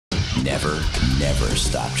never, never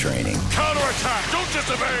stop training. Counterattack! Don't just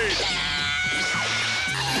evade!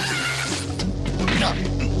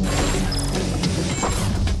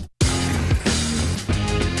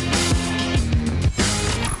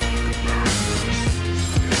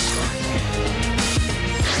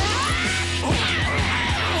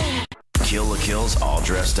 Kill the Kills all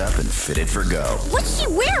dressed up and fitted for go. What's she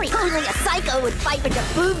wearing? Only a psycho would fight with the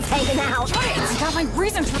boobs hanging out. I gotta find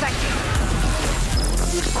reasons for that.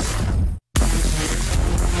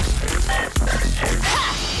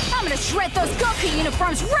 Ha! I'm gonna shred those Goku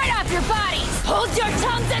uniforms right off your bodies! Hold your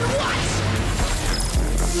tongues and watch!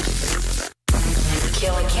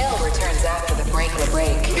 Kill and Kill returns after the break.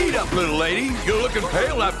 Eat up, little lady. You're looking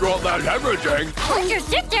pale after all that hemorrhaging. Don't just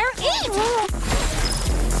sit there, eat!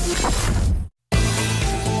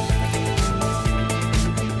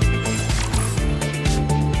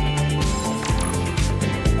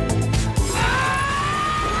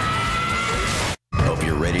 Hope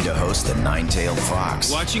you're ready to host the Nine-Tailed Fox.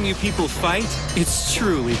 Watching you people fight, it's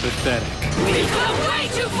truly pathetic. We've come way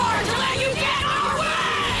too far to let you get our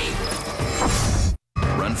way!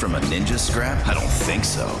 Run from a ninja scrap? I don't think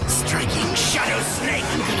so. Striking Shadow Snake!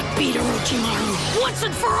 I'm gonna beat Orochimaru once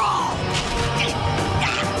and for all!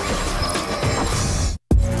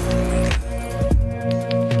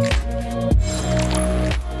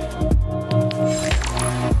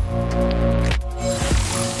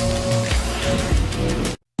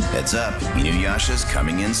 Heads up, Inuyasha's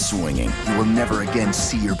coming in swinging. You will never again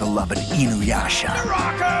see your beloved Inuyasha.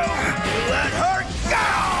 Rocco! Let her go!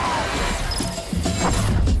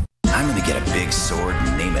 I'm gonna get a big sword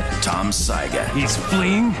and name it Tom Saiga. He's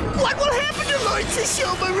fleeing? What will happen to Lord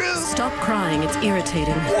Shishomaru? Stop crying, it's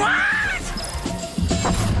irritating. What?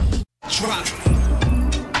 Drop.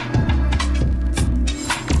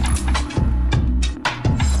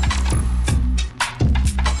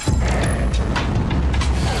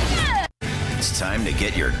 It's time to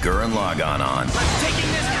get your Gurren Lagann on. I'm taking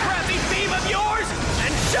this crappy beam of yours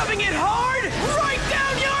and shoving it hard right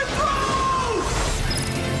down your throat!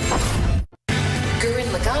 Gurren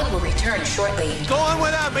Lagann will return shortly. Go on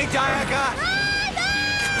without me, Dayaka!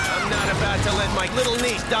 I'm not about to let my little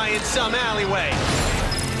niece die in some alleyway.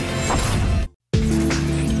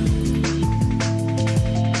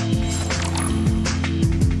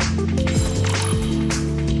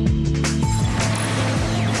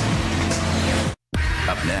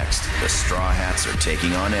 Up next, the Straw Hats are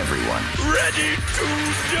taking on everyone. Ready to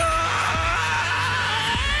die!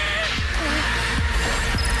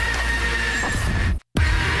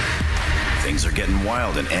 Things are getting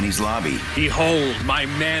wild in Annie's lobby. Behold my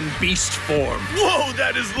man-beast form. Whoa,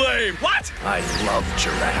 that is lame! What? I love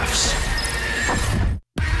giraffes.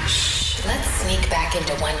 Shh, let's sneak back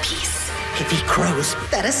into One Piece. If he crows,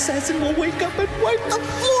 that assassin will wake up and wipe the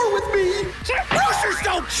floor with me. Roosters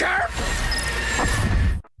don't chirp!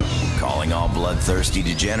 Calling all bloodthirsty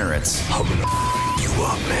degenerates. I'm gonna you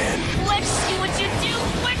up, man. Let's see what you do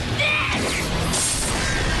with this!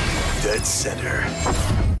 Dead center.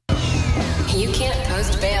 You can't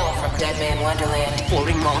post bail from Dead Man Wonderland.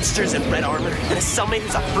 Floating monsters in red armor and a summon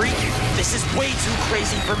who's a freak? This is way too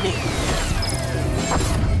crazy for me.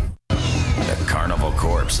 The Carnival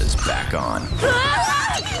Corpse is back on.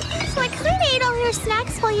 So I kinda ate all your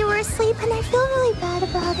snacks while you were asleep, and I feel really bad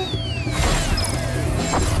about it.